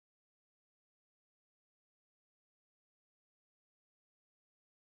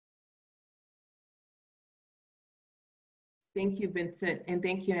Thank you, Vincent, and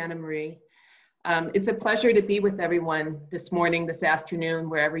thank you, Anna Marie. It's a pleasure to be with everyone this morning, this afternoon,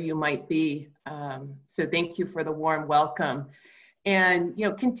 wherever you might be. So thank you for the warm welcome. And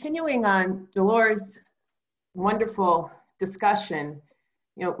continuing on Dolores' wonderful discussion,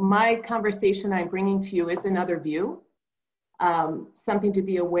 my conversation I'm bringing to you is another view, something to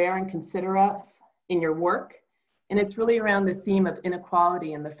be aware and consider of in your work. And it's really around the theme of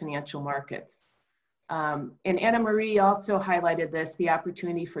inequality in the financial markets. And Anna Marie also highlighted this, the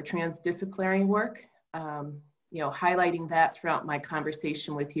opportunity for transdisciplinary work. Highlighting that throughout my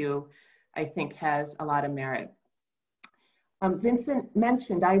conversation with you, I think has a lot of merit. Vincent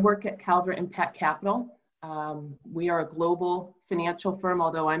mentioned I work at Calvert Impact Capital. We are a global financial firm,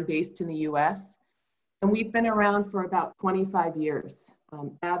 although I'm based in the US. And we've been around for about 25 years,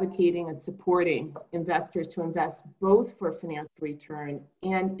 advocating and supporting investors to invest both for financial return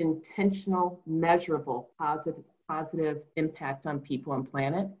and intentional, measurable, positive impact on people and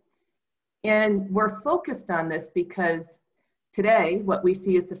planet. And we're focused on this because today, what we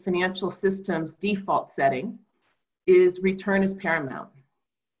see is the financial system's default setting is return is paramount.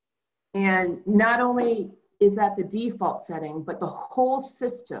 And not only is that the default setting, but the whole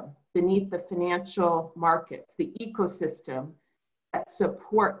system beneath the financial markets, the ecosystem that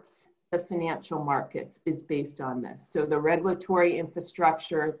supports the financial markets is based on this. So the regulatory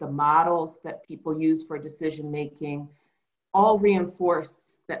infrastructure, the models that people use for decision making, all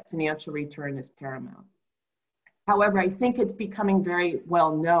reinforce that financial return is paramount. However, I think it's becoming very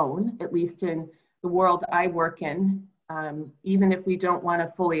well known, at least in the world I work in, even if we don't want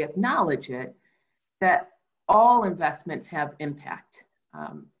to fully acknowledge it, that all investments have impact,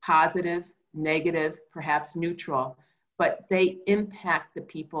 positive, negative, perhaps neutral, but they impact the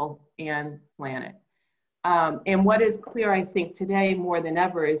people and planet. And what is clear, I think, today more than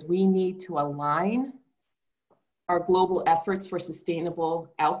ever is we need to align our global efforts for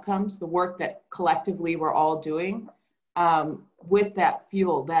sustainable outcomes, the work that collectively we're all doing, with that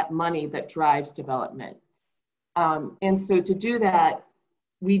fuel, that money that drives development. And so to do that,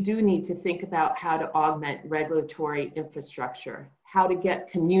 we do need to think about how to augment regulatory infrastructure, how to get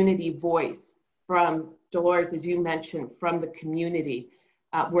community voice from, Dolores, as you mentioned, from the community,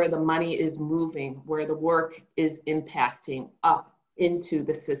 where the money is moving, where the work is impacting up into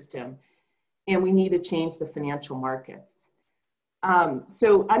the system. And we need to change the financial markets.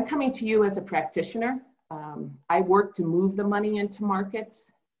 So I'm coming to you as a practitioner. I work to move the money into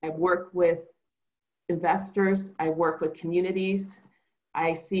markets. I work with investors. I work with communities.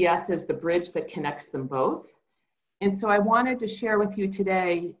 I see us as the bridge that connects them both. And so I wanted to share with you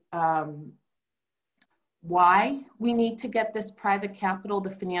today why we need to get this private capital, the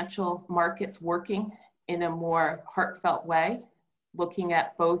financial markets, working in a more heartfelt way, looking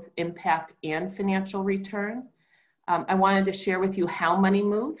at both impact and financial return. I wanted to share with you how money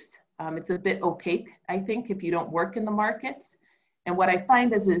moves. It's a bit opaque, I think, if you don't work in the markets. And what I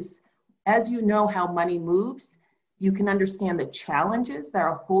find is as you know how money moves, you can understand the challenges that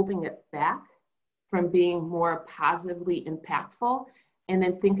are holding it back from being more positively impactful, and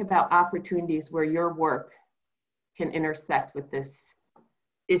then think about opportunities where your work can intersect with this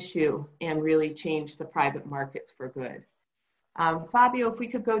issue and really change the private markets for good. Fabio, if we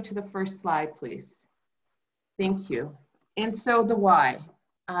could go to the first slide, please. Thank you. And so the why.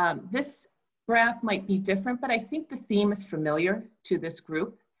 This graph might be different, but I think the theme is familiar to this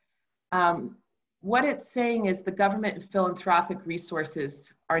group. What it's saying is the government and philanthropic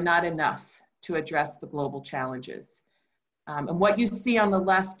resources are not enough to address the global challenges. And what you see on the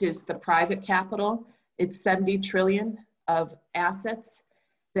left is the private capital. It's 70 trillion of assets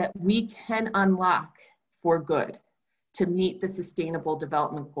that we can unlock for good to meet the sustainable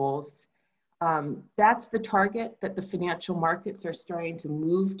development goals. That's the target that the financial markets are starting to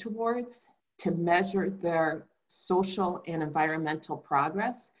move towards to measure their social and environmental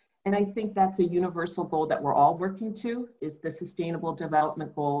progress. And I think that's a universal goal that we're all working to, is the sustainable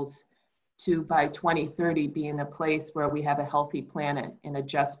development goals to, by 2030, be in a place where we have a healthy planet and a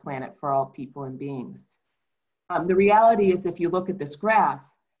just planet for all people and beings. The reality is, if you look at this graph,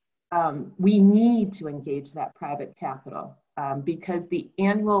 we need to engage that private capital because the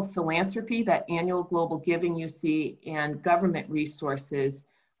annual philanthropy, that annual global giving you see, and government resources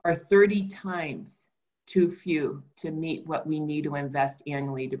are 30 times too few to meet what we need to invest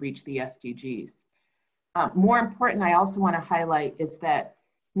annually to reach the SDGs. More important, I also want to highlight is that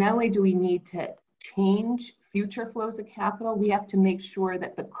not only do we need to change future flows of capital, we have to make sure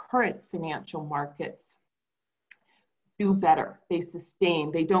that the current financial markets do better, they sustain,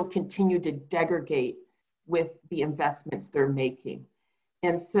 they don't continue to degrade with the investments they're making.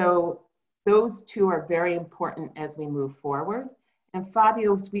 And so Those two are very important as we move forward. And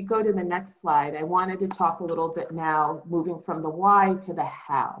Fabio, as we go to the next slide, I wanted to talk a little bit now, moving from the why to the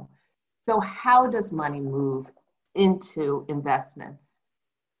how. So how does money move into investments?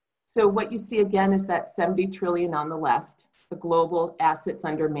 So what you see again is that 70 trillion on the left, the global assets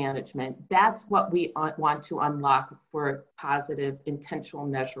under management. That's what we want to unlock for positive, intentional,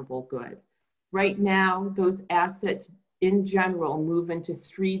 measurable good. Right now, those assets in general move into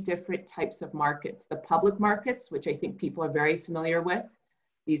 3 different types of markets. The public markets, which I think people are very familiar with.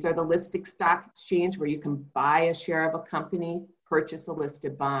 These are the listed stock exchange where you can buy a share of a company, purchase a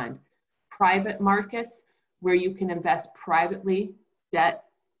listed bond. Private markets, where you can invest privately, debt,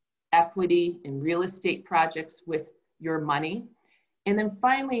 equity, in real estate projects with your money. And then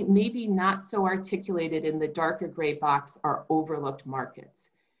finally, maybe not so articulated in the darker gray box, are overlooked markets.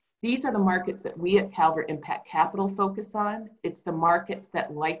 These are the markets that we at Calvert Impact Capital focus on. It's the markets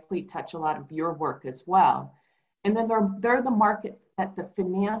that likely touch a lot of your work as well. And then they're the markets that the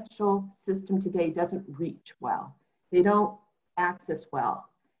financial system today doesn't reach well. They don't access well.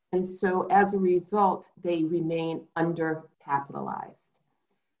 And so as a result, they remain undercapitalized.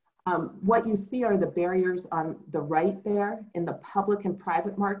 What you see are the barriers on the right there in the public and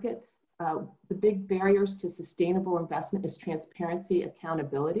private markets. The big barriers to sustainable investment is transparency,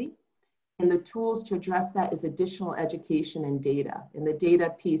 accountability. And the tools to address that is additional education and data. In the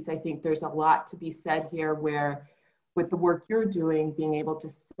data piece, I think there's a lot to be said here where with the work you're doing, being able to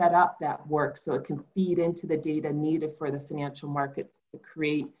set up that work so it can feed into the data needed for the financial markets to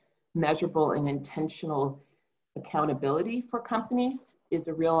create measurable and intentional accountability for companies is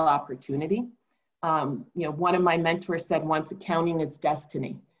a real opportunity. One of my mentors said once, accounting is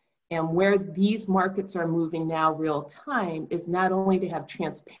destiny. And where these markets are moving now real time is not only to have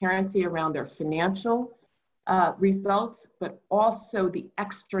transparency around their financial results, but also the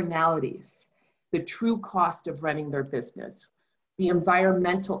externalities, the true cost of running their business, the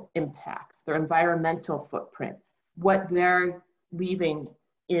environmental impacts, their environmental footprint, what they're leaving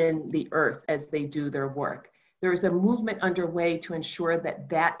in the earth as they do their work. There's a movement underway to ensure that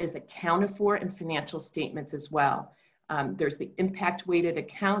that is accounted for in financial statements as well. There's the impact weighted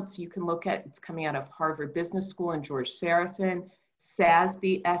accounts you can look at. It's coming out of Harvard Business School and George Serafin.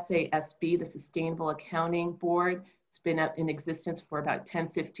 SASB, SASB, the Sustainable Accounting Board. It's been in existence for about 10,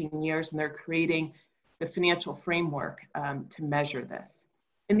 15 years, and they're creating the financial framework to measure this.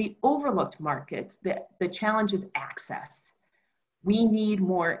 In the overlooked markets, the challenge is access. We need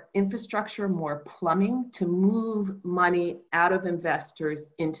more infrastructure, more plumbing to move money out of investors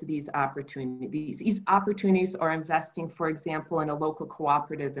into these opportunities. These opportunities are investing, for example, in a local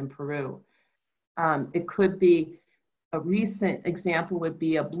cooperative in Peru. It could be, a recent example would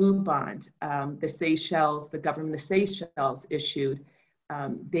be a blue bond the Seychelles, the government of the Seychelles issued.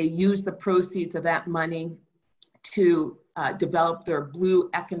 They used the proceeds of that money to develop their blue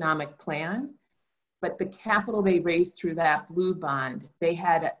economic plan. But the capital they raised through that blue bond, they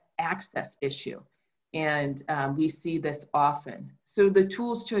had an access issue. And we see this often. So the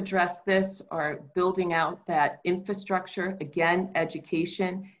tools to address this are building out that infrastructure, again,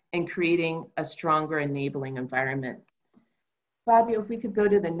 education, and creating a stronger enabling environment. Fabio, if we could go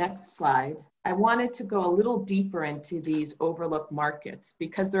to the next slide. I wanted to go a little deeper into these overlooked markets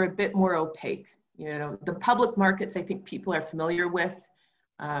because they're a bit more opaque. The public markets, I think people are familiar with.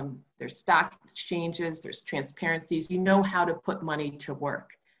 There's stock exchanges, there's transparencies, you know how to put money to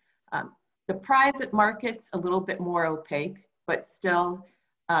work. The private markets, a little bit more opaque, but still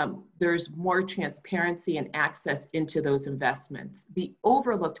there's more transparency and access into those investments. The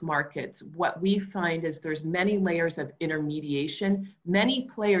overlooked markets, what we find is there's many layers of intermediation, many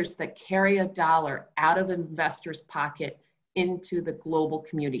players that carry a dollar out of an investor's pocket into the global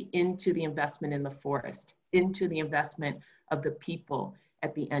community, into the investment in the forest, into the investment of the people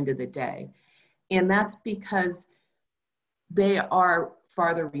at the end of the day. And that's because they are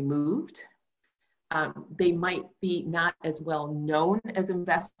farther removed. They might be not as well known as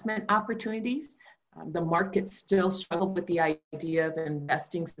investment opportunities. The markets still struggle with the idea of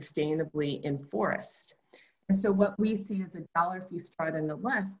investing sustainably in forests. And so what we see is a dollar, if you start on the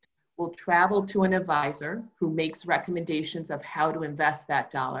left, will travel to an advisor who makes recommendations of how to invest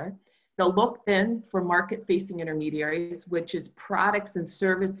that dollar. They'll look then for market-facing intermediaries, which is products and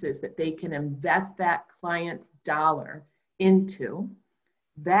services that they can invest that client's dollar into.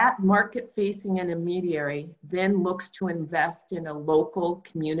 That market-facing intermediary then looks to invest in a local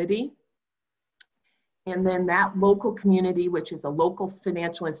community. And then that local community, which is a local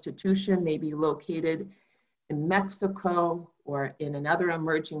financial institution, may be located in Mexico or in another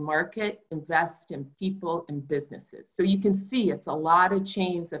emerging market, invest in people and businesses. So you can see it's a lot of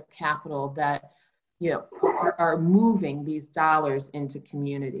chains of capital that are moving these dollars into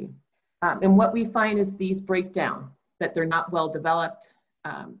community. And what we find is these break down, that they're not well developed.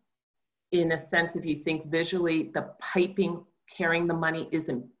 In a sense, if you think visually, the piping carrying the money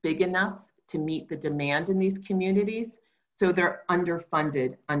isn't big enough to meet the demand in these communities. So they're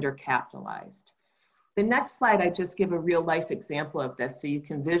underfunded, undercapitalized. The next slide, I just give a real life example of this so you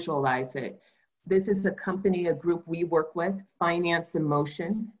can visualize it. This is a company, a group we work with, Finance in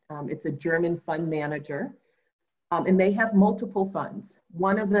Motion. It's a German fund manager. And they have multiple funds.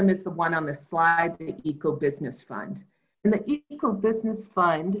 One of them is the one on the slide, the Eco Business Fund. And the Eco Business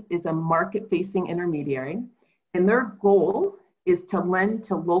Fund is a market-facing intermediary, and their goal is to lend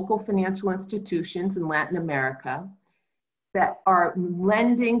to local financial institutions in Latin America that are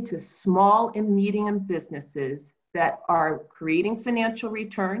lending to small and medium businesses that are creating financial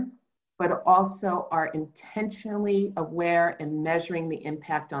return, but also are intentionally aware and measuring the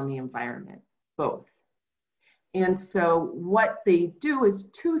impact on the environment, both. And so what they do is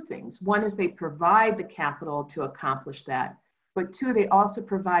two things. One is they provide the capital to accomplish that, but two, they also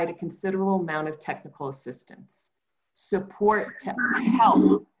provide a considerable amount of technical assistance, support to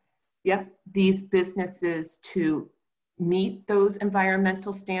help these businesses to meet those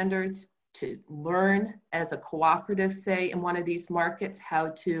environmental standards, to learn as a cooperative, say, in one of these markets, how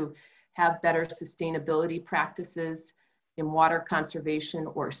to have better sustainability practices in water conservation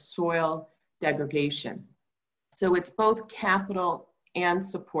or soil degradation. So it's both capital and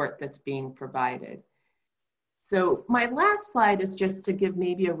support that's being provided. So my last slide is just to give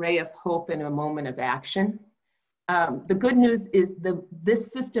maybe a ray of hope and a moment of action. The good news is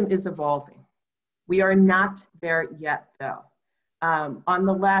this system is evolving. We are not there yet, though. On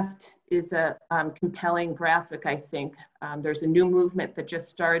the left is a compelling graphic, I think. There's a new movement that just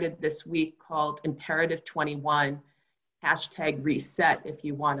started this week called Imperative 21, #reset if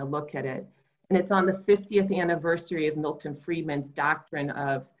you want to look at it. And it's on the 50th anniversary of Milton Friedman's doctrine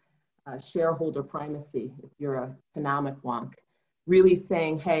of shareholder primacy, if you're a economic wonk, really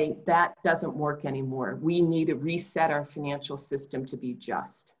saying, hey, that doesn't work anymore. We need to reset our financial system to be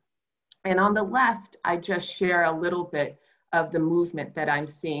just. And on the left, I just share a little bit of the movement that I'm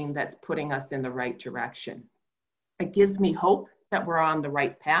seeing that's putting us in the right direction. It gives me hope that we're on the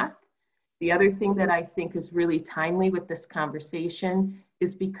right path. The other thing that I think is really timely with this conversation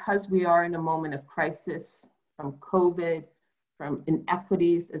is because we are in a moment of crisis from COVID, from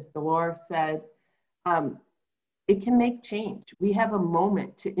inequities, as Dolores said, it can make change. We have a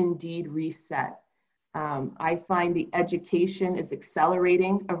moment to indeed reset. I find the education is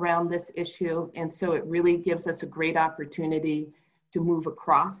accelerating around this issue, and so it really gives us a great opportunity to move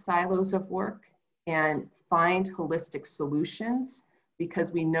across silos of work and find holistic solutions,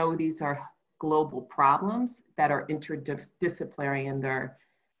 because we know these are global problems that are interdisciplinary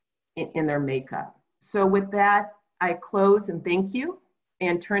in their makeup. So with that, I close and thank you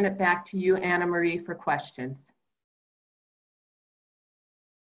and turn it back to you, Anna Marie, for questions.